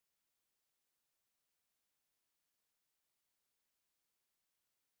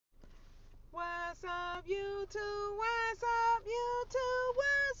What's up, YouTube? What's up, YouTube?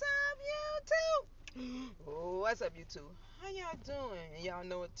 What's up, YouTube? Oh, what's up, YouTube? How y'all doing? Y'all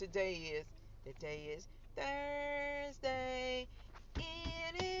know what today is. Today is Thursday.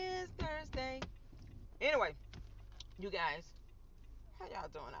 It is Thursday. Anyway, you guys, how y'all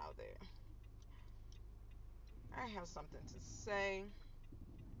doing out there? I have something to say.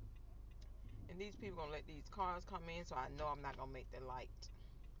 And these people gonna let these cars come in, so I know I'm not gonna make the light.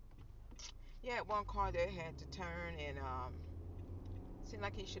 Yeah, one car that had to turn and seemed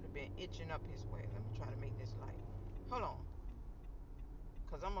like he should have been itching up his way. Let me try to make this light. Hold on.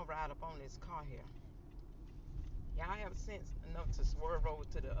 Because I'm going to ride up on this car here. Y'all have sense enough to swerve over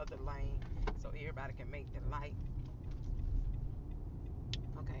to the other lane so everybody can make the light.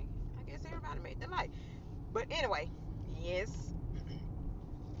 Okay. I guess everybody made the light. But anyway, yes.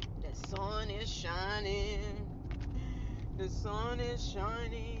 The sun is shining. The sun is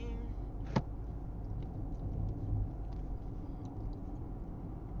shining.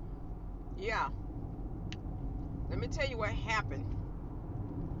 Yeah. Let me tell you what happened.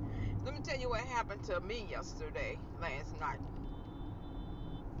 Let me tell you what happened to me yesterday, last night.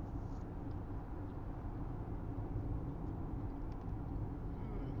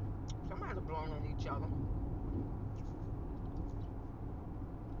 Somebody blowing on each other.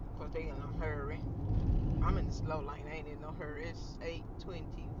 Because they in a hurry. I'm in the slow lane. I ain't in no hurry. It's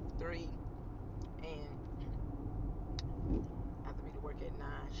 8:23. And I have to be to work at 9.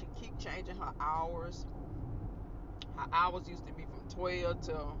 She keep changing her hours. Her hours used to be from 12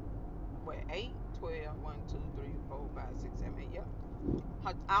 to, 8? 12, 1, 2, 3, 4, 5, 6, 7, 8. Yep.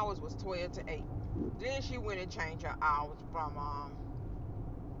 Her hours was 12 to 8. Then she went and changed her hours from,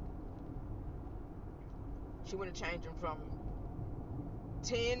 she went and changed them from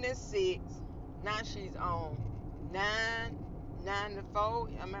 10 to 6. Now she's on 9 to 4.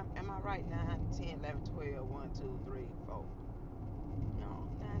 Am I right? 9, 10, 11, 12, 1, 2, 3, 4. No,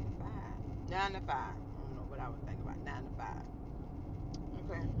 9 to 5. 9 to 5. I don't know what I was thinking about. 9 to 5.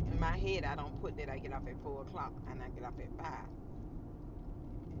 Okay. In my head, I don't put that I get off at 4 o'clock and I get off at 5.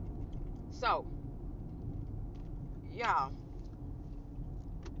 So, y'all,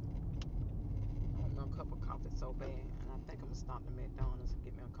 I don't know, a cup of coffee so bad. And I think I'm going to stop at McDonald's and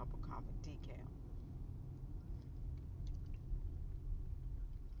get me a cup of coffee decaf.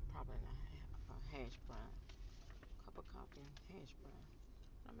 Probably a hash brown. Cup of coffee and hash brown.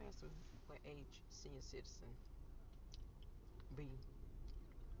 I'm asking what age senior citizen be.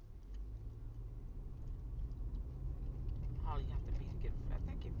 How you have to be to get I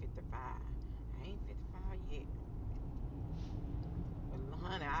think it's 55. I ain't 55 yet. But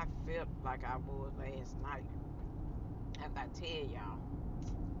honey, I felt like I was last night. After I tell y'all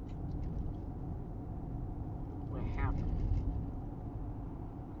what happened.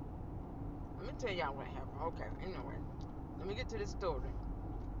 Let me tell y'all what happened. Okay, anyway. Let me get to this story.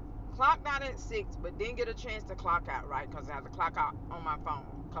 Clocked out at 6, but didn't get a chance to clock out, right? Because I had to clock out on my phone.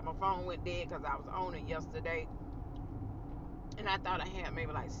 Because my phone went dead because I was on it yesterday. And I thought I had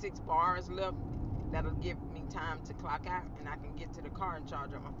maybe like 6 bars left. That'll give me time to clock out. And I can get to the car and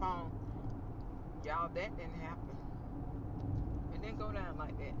charge up my phone. Y'all, that didn't happen. It didn't go down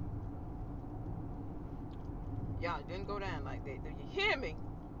like that. Y'all, it didn't go down like that. Do you hear me?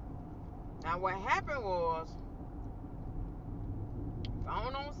 Now, what happened was,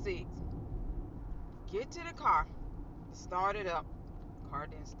 phone on 6. Get to the car. Start it up. Car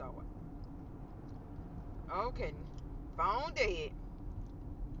didn't start. Okay. Phone dead.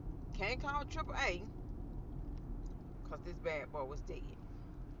 Can't call AAA. Because this bad boy was dead.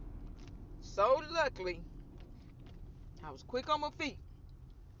 So luckily, I was quick on my feet.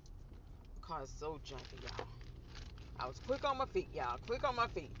 The car is so junky, y'all. I was quick on my feet, y'all. Quick on my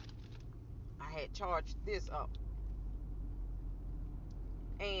feet. I had charged this up.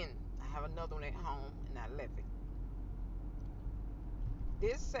 And I have another one at home, and I left it.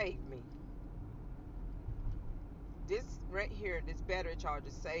 This saved me. This right here, this battery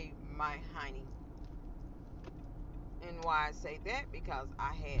charger saved my honey. And why I say that? Because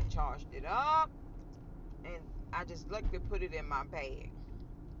I had charged it up, and I just luckily put it in my bag,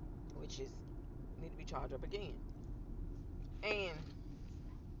 which is need to be charged up again. And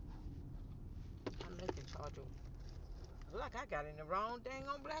I'm making charger. Look, I got in the wrong dang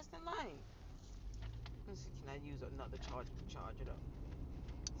on blasting lane. Let's see, can I use another charger to charge it up?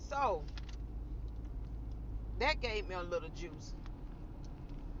 So that gave me a little juice.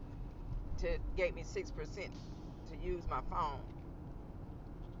 Gave me 6% to use my phone.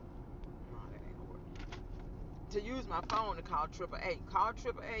 No, that ain't gonna work. To use my phone to call AAA. Call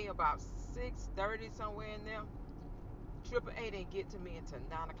AAA about 6:30 somewhere in there. AAA didn't get to me until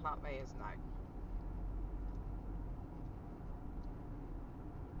 9 o'clock last night.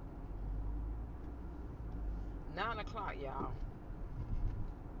 9 o'clock, y'all.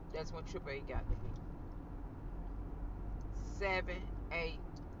 That's when Triple A got to me. 7, 8,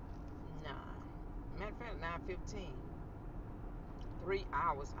 9. Matter of fact, 9:15. 3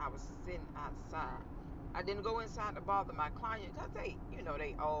 hours I was sitting outside. I didn't go inside to bother my client because they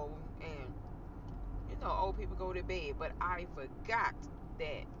old, and old people go to bed. But I forgot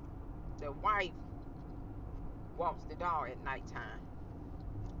that the wife walks the dog at nighttime.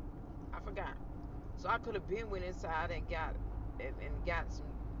 I forgot. So I could have went inside and got some.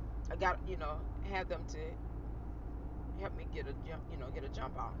 I got have them to help me get a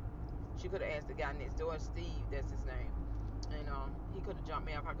jump off. She could have asked the guy next door, Steve, that's his name, and he could have jumped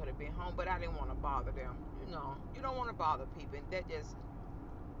me off. I could have been home, but I didn't want to bother them. You don't want to bother people, and that just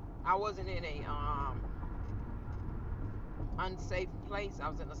I wasn't in a unsafe place. I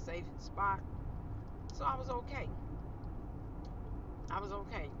was in a safe spot, so I was okay.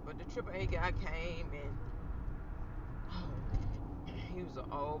 But the Triple A guy came, and he was an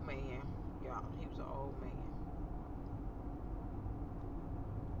old man, y'all. He was an old man.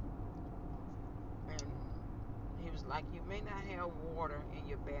 And he was like, you may not have water in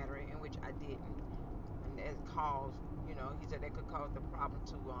your battery, in which I didn't. And that caused, he said that could cause the problem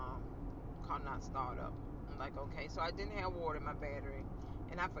to car not start up. I'm like, okay. So I didn't have water in my battery.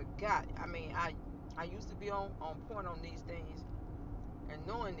 And I forgot. I mean, I used to be on point on these things and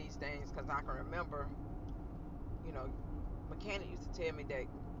knowing these things because I can remember, mechanic used to tell me that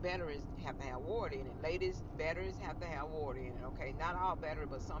batteries have to have water in it. Ladies, batteries have to have water in it, okay? Not all batteries,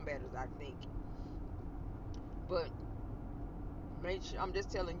 but some batteries, I think. But make sure, I'm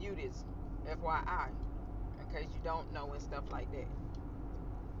just telling you this, FYI, in case you don't know and stuff like that.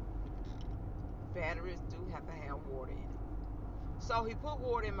 Batteries do have to have water in it. So he put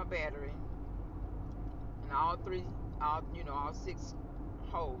water in my battery, and all 6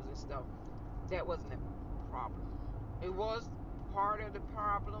 holes and stuff. That wasn't a problem. It was part of the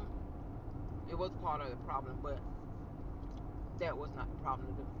problem. But that was not the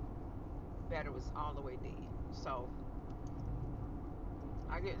problem. The battery was all the way dead. So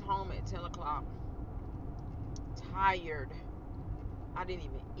I get home at 10 o'clock, tired. I didn't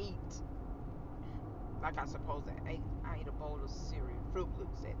even eat like I supposed to eat. I ate a bowl of cereal, Fruit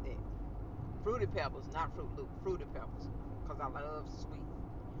Loops at that. Fruity Pebbles, not Fruit Loops, Fruity Pebbles, because I love sweet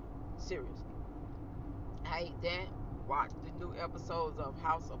cereals. I ate that, watched the new episodes of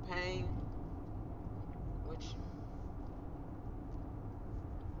House of Pain, which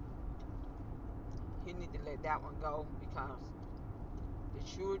he need to let that one go because the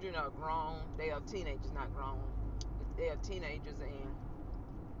children are grown. They are teenagers, not grown. They are teenagers, and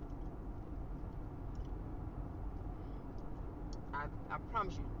I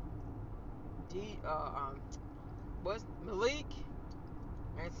promise you, what's Malik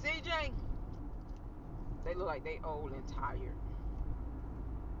and CJ? They look like they old and tired.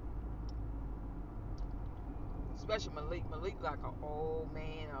 Especially Malik. Malik like an old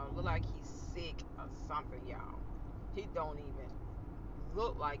man, or look like he's sick or something, y'all. He don't even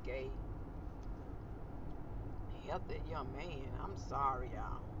look like a healthy young man. I'm sorry,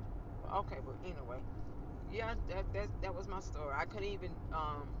 y'all. Okay, but anyway, yeah, that was my story. I couldn't even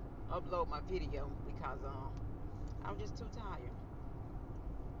upload my video because I was just too tired.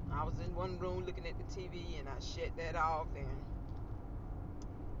 I was in one room looking at the TV, and I shut that off and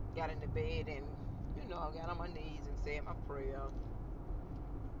got into bed, and got on my knees and said my prayer.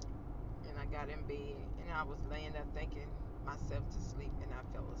 And I got in bed, and I was laying there thinking myself to sleep, and I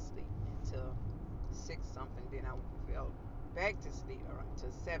fell asleep until 6 something. Then I fell back to sleep around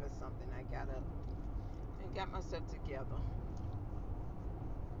till 7 something. I got up and got myself together.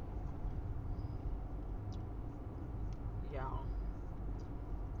 Y'all,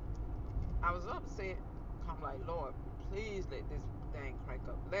 I was upset. I'm like, Lord, please let this thing crank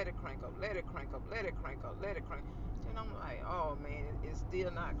up. Let it crank up. Let it crank up. Let it crank up. Let it crank. Then I'm like, oh man, it's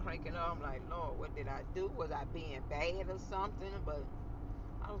still not cranking up. I'm like, Lord, what did I do? Was I being bad or something? But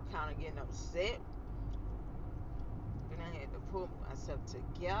I was kind of getting upset. Then I had to pull myself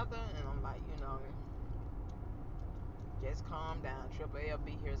together, and I'm like, just calm down. Triple A will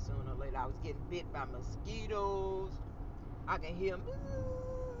be here sooner or later. I was getting bit by mosquitoes. I can hear them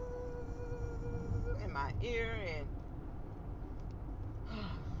in my ear, and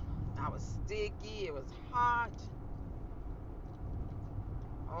I was sticky. It was hot.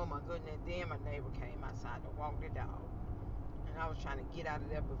 Oh my goodness. Then my neighbor came outside to walk the dog, and I was trying to get out of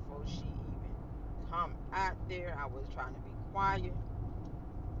there before she even come out there. I was trying to be quiet.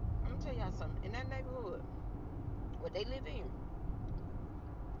 I'm gonna tell y'all something. In that neighborhood, what they live in,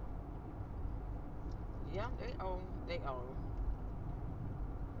 yeah, they own.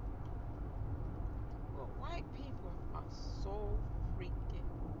 But why White people are so freaking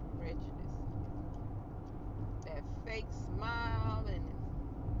prejudiced. That fake smile, and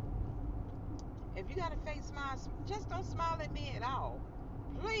if you got a fake smile, just don't smile at me at all.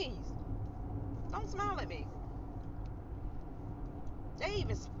 Please, don't smile at me. They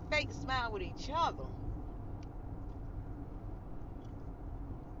even fake smile with each other.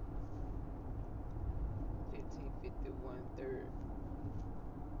 1551 3rd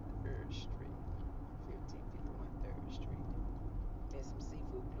Street. 1551 3rd Street. There's some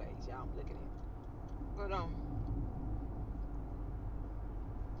seafood place. Y'all looking at. But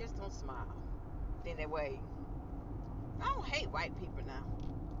just don't smile. Then that way, I don't hate white people now.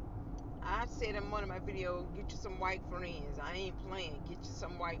 I said in one of my videos, get you some white friends. I ain't playing. Get you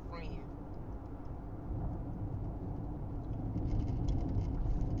some white friends.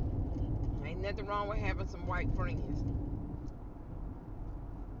 Ain't nothing wrong with having some white friends.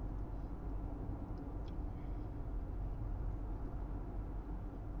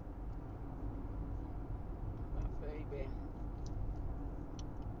 But baby,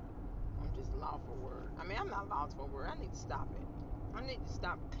 I'm just lost for word. I mean, I'm not lost for word. I need to stop it. I need to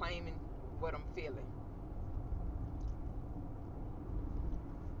stop claiming what I'm feeling.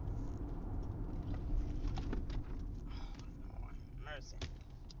 Oh, Lord, mercy.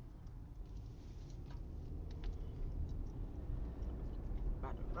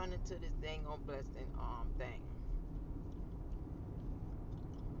 About to run into this dang on blessed thing.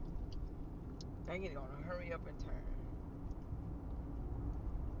 Dang it, gonna hurry up and turn.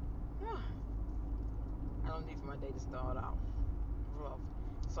 I don't need for my day to start off rough.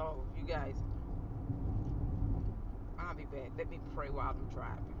 So, you guys, I'll be back. Let me pray while I'm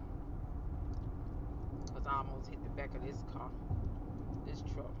driving. Because I almost hit the back of this car, this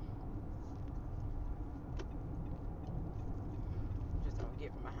truck. Just don't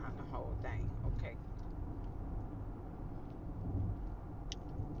get from behind the whole thing, okay?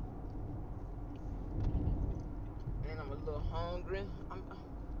 And I'm a little hungry.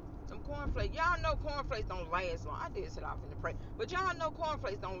 Some cornflakes. Y'all know cornflakes don't last long. I did sit off in the pray. But y'all know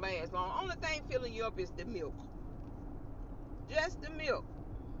cornflakes don't last long. Only thing filling you up is the milk. Just the milk.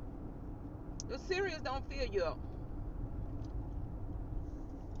 The cereals don't fill you up.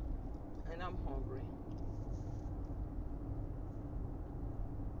 And I'm hungry.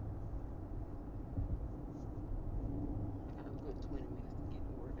 I got a good 20 minutes to get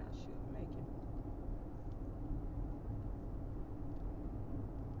to work. I should make it.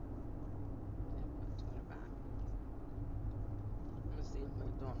 About 25 minutes. Let's see if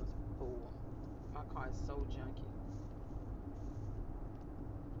McDonald's full. My car is so junky.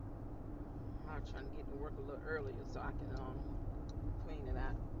 I'm trying to get to work a little earlier so I can clean it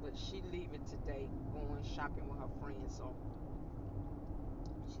out. But she leaving today, going shopping with her friends, so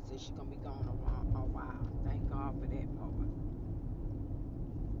she said she's gonna be gone a while. Thank God for that moment.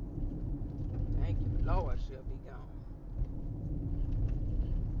 Thank you, Lord, she'll be gone.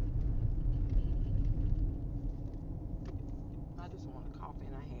 I just want a coffee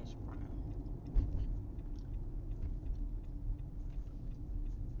and a hash brown.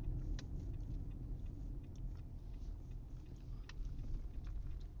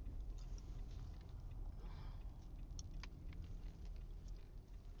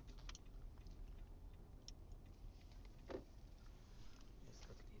 Let's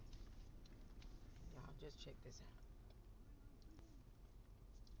look at this. Y'all just check this out.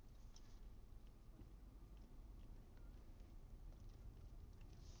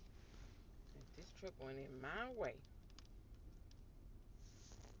 If this truck went in my way,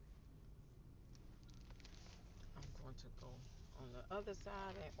 I'm going to go on the other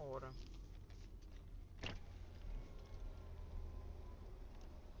side and order.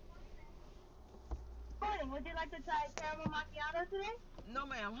 Morning. Would you like to try caramel macchiato today? No,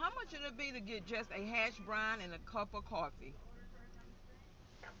 ma'am. How much would it be to get just a hash brown and a cup of coffee?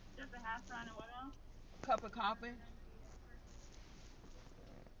 Just a hash brown and what else? Cup of coffee?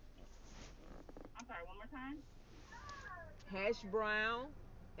 I'm sorry, one more time? Hash brown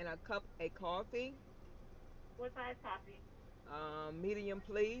and a cup of coffee. What size coffee? Medium,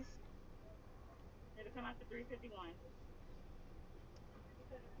 please. It'll come out to $3.51.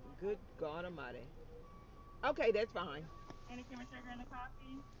 Good God Almighty. Okay, that's fine. Any cream or sugar in the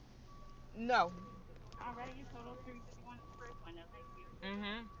coffee? No. Alright, your total $3.51 is the first one. No, thank you.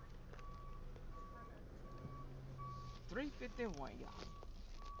 Mm-hmm. $3.51, y'all.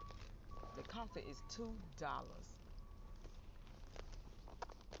 The coffee is $2.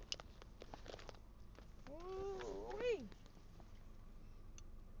 Ooh-wee.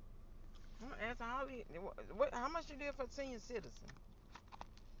 Ask Holly, how much you did for senior citizen?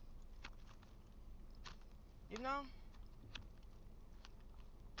 know?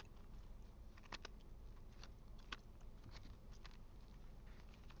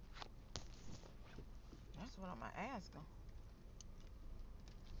 That's what I'm going to ask him.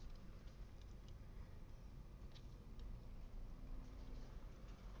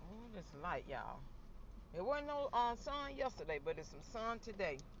 Oh, this light, y'all. It wasn't no sun yesterday, but it's some sun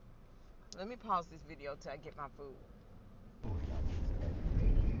today. Let me pause this video till I get my food.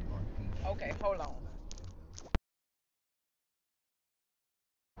 Okay, hold on.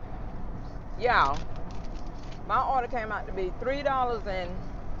 Y'all, my order came out to be $3 and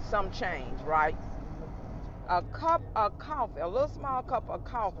some change, right? A cup of coffee, a little small cup of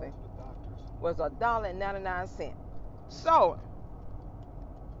coffee, was $1.99. So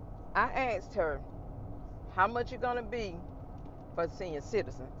I asked her, how much it gonna be for senior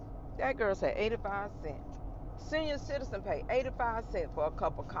citizens? That girl said 85 cents. Senior citizen pay 85 cents for a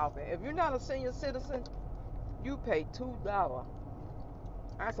cup of coffee. If you're not a senior citizen, you pay $2.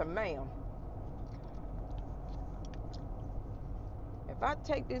 I said, ma'am, if I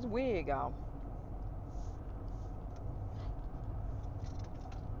take this wig off,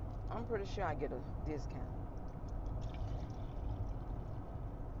 I'm pretty sure I get a discount.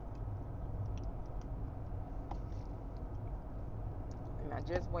 And I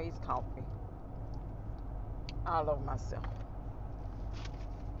just waste coffee all over myself.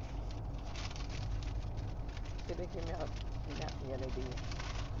 Did they give me a napkin? Yeah, they did.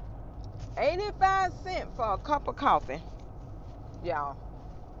 85 cents for a cup of coffee. Y'all.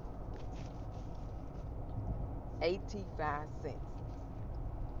 85 cents.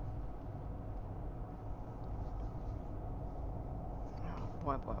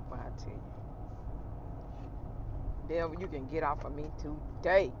 Oh, boy, I tell you. Devil, you can get off of me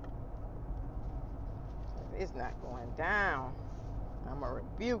today. It's not going down. I'm going to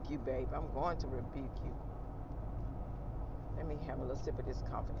rebuke you, babe. I'm going to rebuke you. Let me have a little sip of this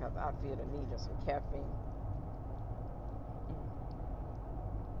coffee because I feel the need of some caffeine.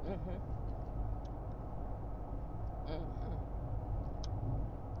 Mm-hmm. Mm-hmm.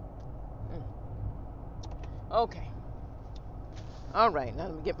 Mm. Okay. All right, now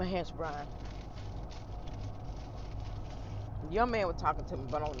let me get my hash brown. The young man was talking to me,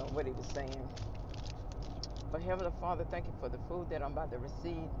 but I don't know what he was saying. But Heavenly Father, thank you for the food that I'm about to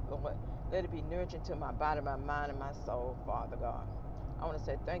receive. Lord, let it be nourishing to my body, my mind, and my soul, Father God. I want to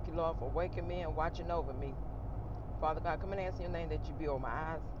say thank you, Lord, for waking me and watching over me. Father God, come and ask in your name that you be over my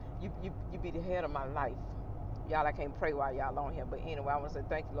eyes. You be the head of my life. Y'all, I can't pray while y'all on here. But anyway, I want to say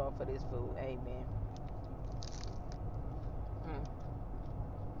thank you, Lord, for this food. Amen.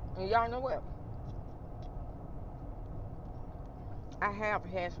 And y'all know what? I have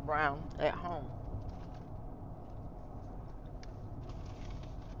hash brown at home.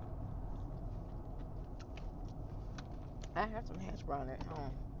 I have some hash brown at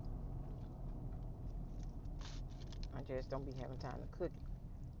home. I just don't be having time to cook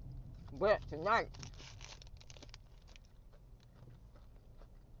it. But tonight,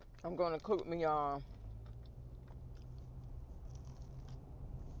 I'm going to cook me and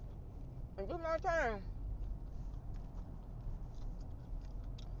do my turn.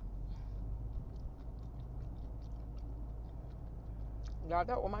 Y'all,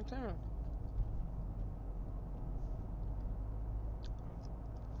 that was my turn.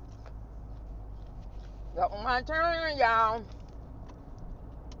 That was my turn, y'all.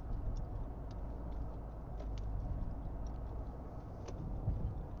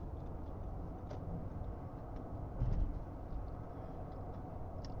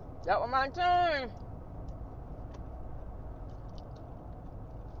 That was my turn.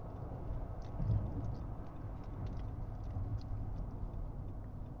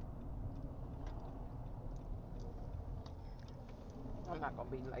 I'm not going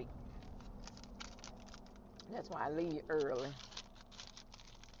to be late. That's why I leave early.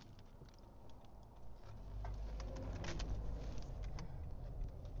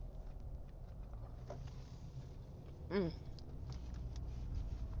 Mm.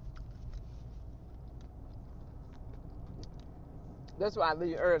 That's why I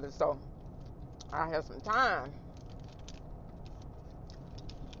leave early, so I have some time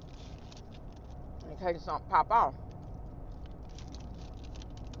in case something pop off.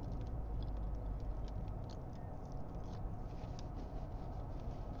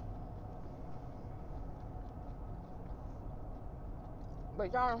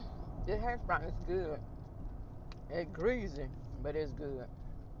 But y'all, this hash brown is good. It's greasy, but it's good.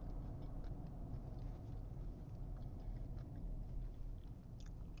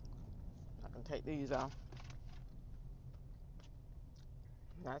 I can take these off.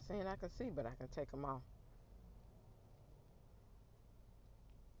 Not saying I can see, but I can take them off.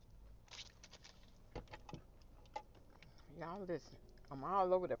 Y'all listen. I'm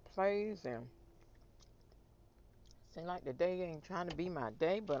all over the place and seem like the day ain't trying to be my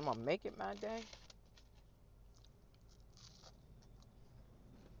day, but I'm gonna make it my day.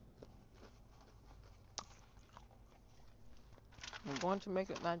 I'm going to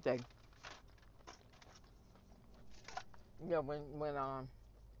make it my day. Yeah, when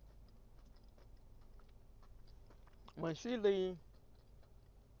she leave,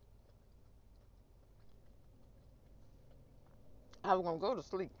 I was gonna go to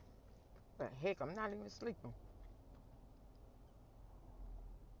sleep. But heck, I'm not even sleeping.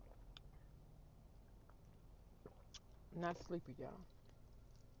 I'm not sleepy, y'all.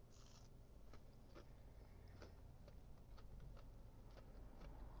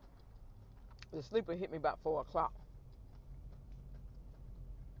 The sleeper hit me about 4 o'clock.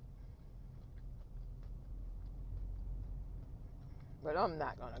 But I'm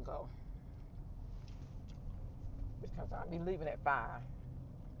not gonna go because I'll be leaving at 5.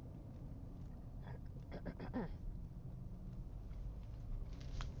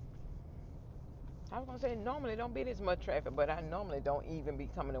 I was gonna say normally don't be this much traffic, but I normally don't even be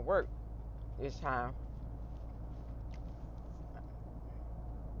coming to work this time.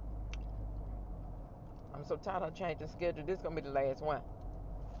 I'm so tired of changing schedule. This is gonna be the last one.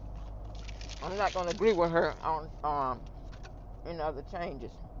 I'm not gonna agree with her on any other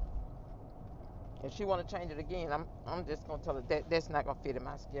changes. If she wanna change it again, I'm just gonna tell her that's not gonna fit in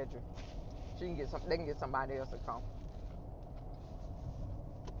my schedule. They can get somebody else to come.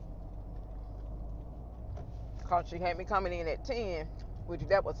 Cause she had me coming in at 10, which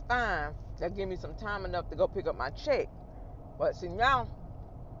that was fine. That gave me some time enough to go pick up my check. But see now,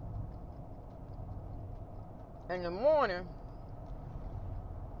 in the morning,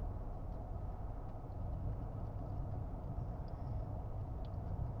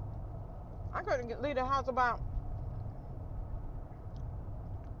 I couldn't leave the house about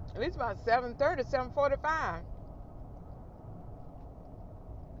at least about 7:30, 7:45,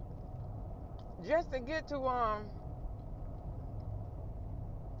 just to get to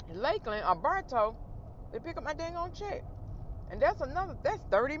Lakeland or Bartow to pick up my dang on check. And that's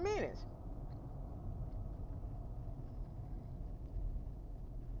 30 minutes.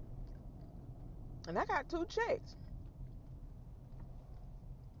 And I got 2 checks.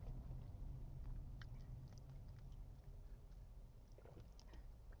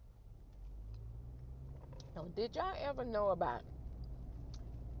 So did y'all ever know about,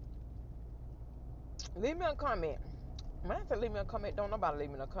 leave me a comment. When I say leave me a comment, don't nobody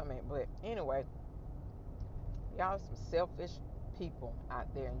leave me a comment. But anyway, y'all some selfish people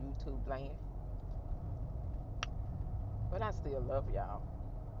out there in YouTube land. But I still love y'all.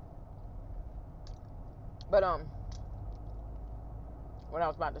 But what I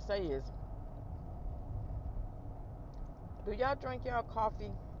was about to say is, do y'all drink y'all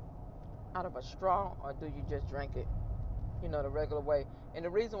coffee out of a straw or do you just drink it, the regular way? And the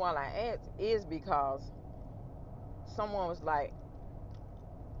reason why I asked is because someone was like,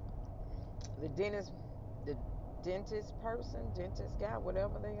 the dentist person, dentist guy,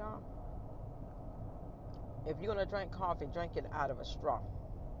 whatever they are, if you're gonna drink coffee, drink it out of a straw.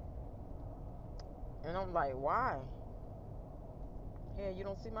 And I'm like, why? Hey, you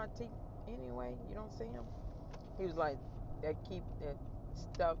don't see my teeth anyway? You don't see them? He was like, that keep that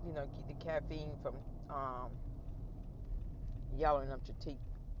stuff, keep the caffeine from yellowing up your teeth.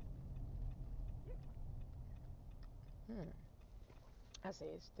 I said,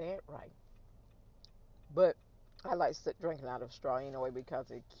 is that right? But I like drinking out of straw anyway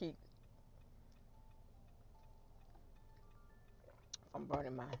because it keeps from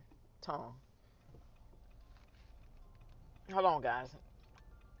burning my tongue. Hold on, guys.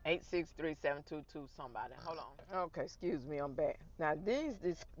 863-722 somebody. Hold on. Okay, excuse me, I'm back. Now yeah,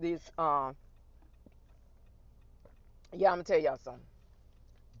 I'm gonna tell y'all something.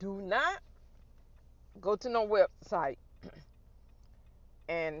 Do not go to no website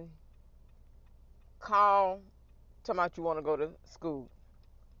and call talking about you want to go to school.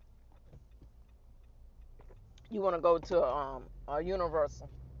 You want to go to a Universal.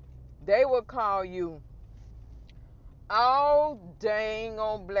 They will call you all dang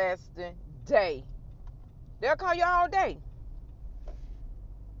on blasting day. They'll call you all day.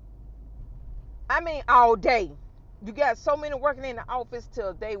 I mean all day. You got so many working in the office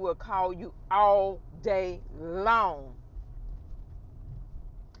till they will call you all day long.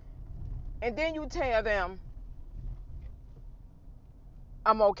 And then you tell them,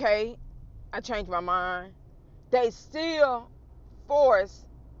 I'm okay. I changed my mind. They still force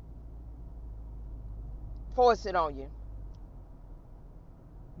it on you.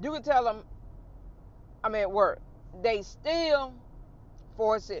 You can tell them I'm at work. they still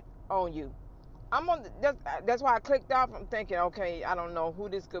force it on you. I'm on. That's why I clicked off. I'm thinking, okay, I don't know who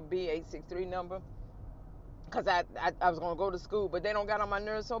this could be, 863 number, because I was gonna go to school, but they don't got on my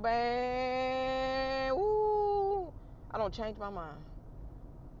nerves so bad. Ooh, I don't change my mind.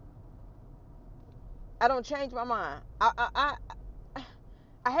 I don't change my mind. I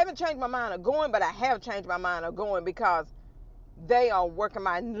haven't changed my mind of going, but I have changed my mind of going because they are working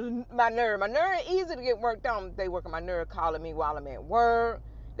my nerve. My nerve is easy to get worked on. They working my nerve, calling me while I'm at work.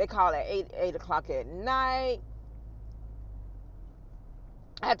 They call at 8 o'clock at night.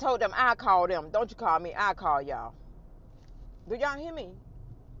 I told them I call them. Don't you call me? I call y'all. Do y'all hear me?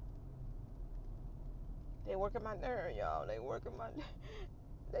 They working my nerve, y'all. They working my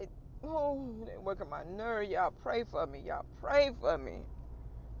they they working my nerve. Y'all pray for me. Y'all pray for me.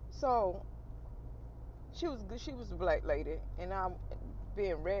 So she was good. She was a black lady, and I'm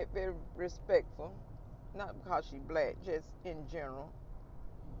being very respectful. Not because she black, just in general.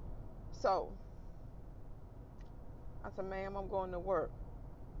 So I said, ma'am, I'm going to work.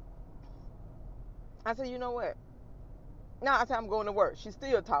 I said, you know what? No, I said, I'm going to work. She's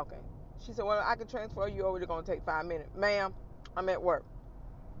still talking. She said, well, I can transfer you over. It's going to take 5 minutes. Ma'am, I'm at work.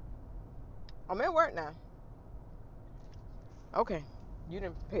 I'm at work now. Okay. You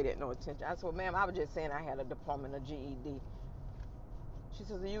didn't pay that no attention. I said, well, ma'am, I was just saying I had a diploma and a GED. She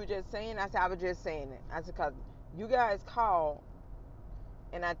says, you were just saying? I said, I was just saying it. I said, because you guys call,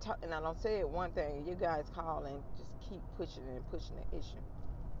 and I don't say it one thing. You guys call and just keep pushing and pushing the issue.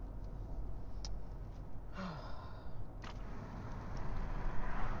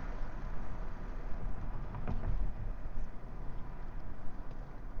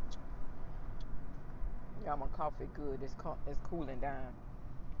 Y'all, my coffee good. It's cooling down.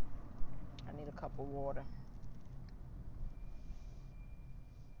 I need a cup of water.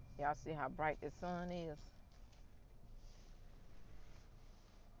 Y'all see how bright the sun is?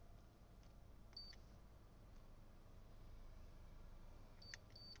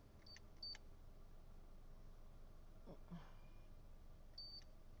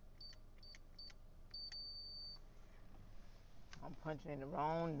 I'm punching in the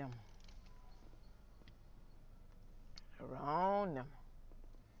wrong number. Wrong number.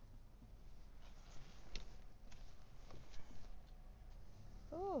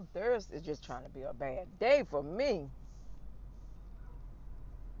 Ooh, Thursday is just trying to be a bad day for me.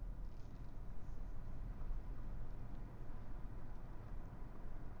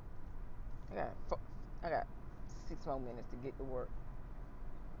 I got I got 6 more minutes to get to work,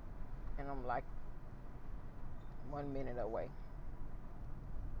 and I'm like 1 minute away.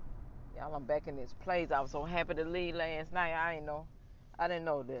 Y'all, I'm back in this place. I was so happy to leave last night. I didn't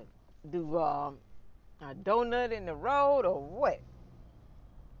know to do a donut in the road or what.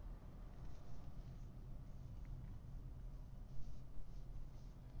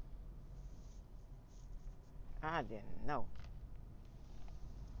 I didn't know.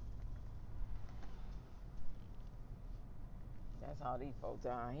 That's all these folks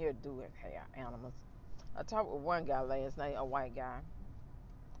down here do is have animals. I talked with one guy last night, a white guy,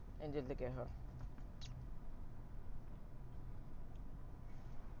 and just look at her.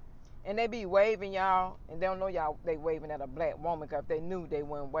 And they be waving y'all, and they don't know y'all. They waving at a black woman because if they knew, they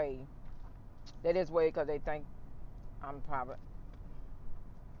wouldn't wave. They just wave because they think I'm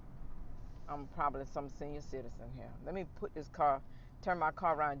probably some senior citizen here. Let me turn my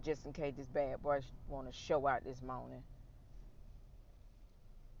car around just in case this bad boy want to show out this morning.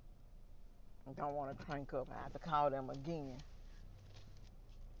 I don't want to crank up. I have to call them again.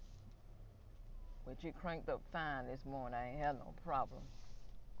 But you cranked up fine this morning. I ain't had no problem.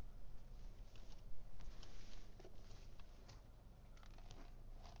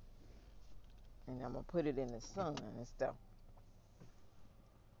 And I'm going to put it in the sun and stuff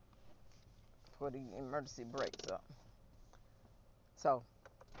for the emergency brakes up. So,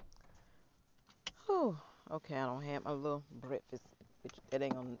 whew, okay, I don't have my little breakfast, which it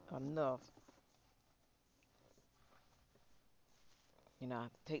ain't enough. You know, I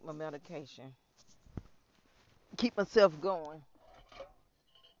have to take my medication, keep myself going.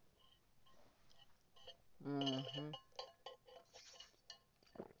 hmm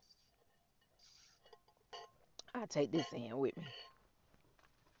I take this in with me.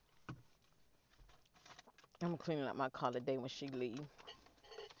 I'm cleaning up my car today when she leave.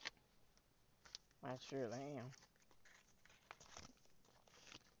 I surely am.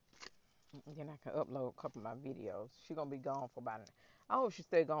 And then I can upload a couple of my videos. She gonna be gone for I hope she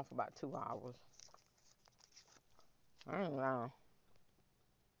stay gone for about 2 hours. I don't know.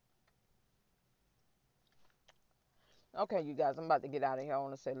 Okay, you guys, I'm about to get out of here. I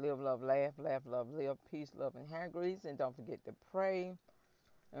want to say live, love, laugh, laugh, love, live, peace, love, and hair grease. And don't forget to pray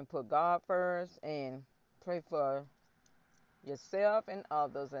and put God first and pray for yourself and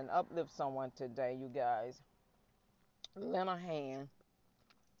others and uplift someone today, you guys. Lend a hand,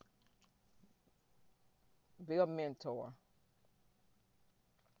 be a mentor,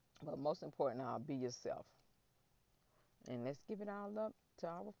 but most important, be yourself. And let's give it all up to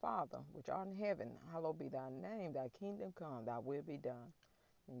our Father, which art in heaven. Hallowed be thy name, thy kingdom come, thy will be done.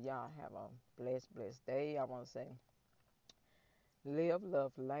 And y'all have a blessed, blessed day. I want to say live,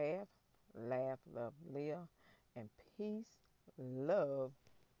 love, laugh, laugh, love, live, and peace, love,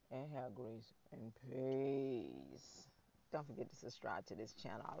 and hair grease, and peace. Don't forget to subscribe to this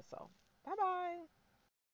channel also. Bye bye.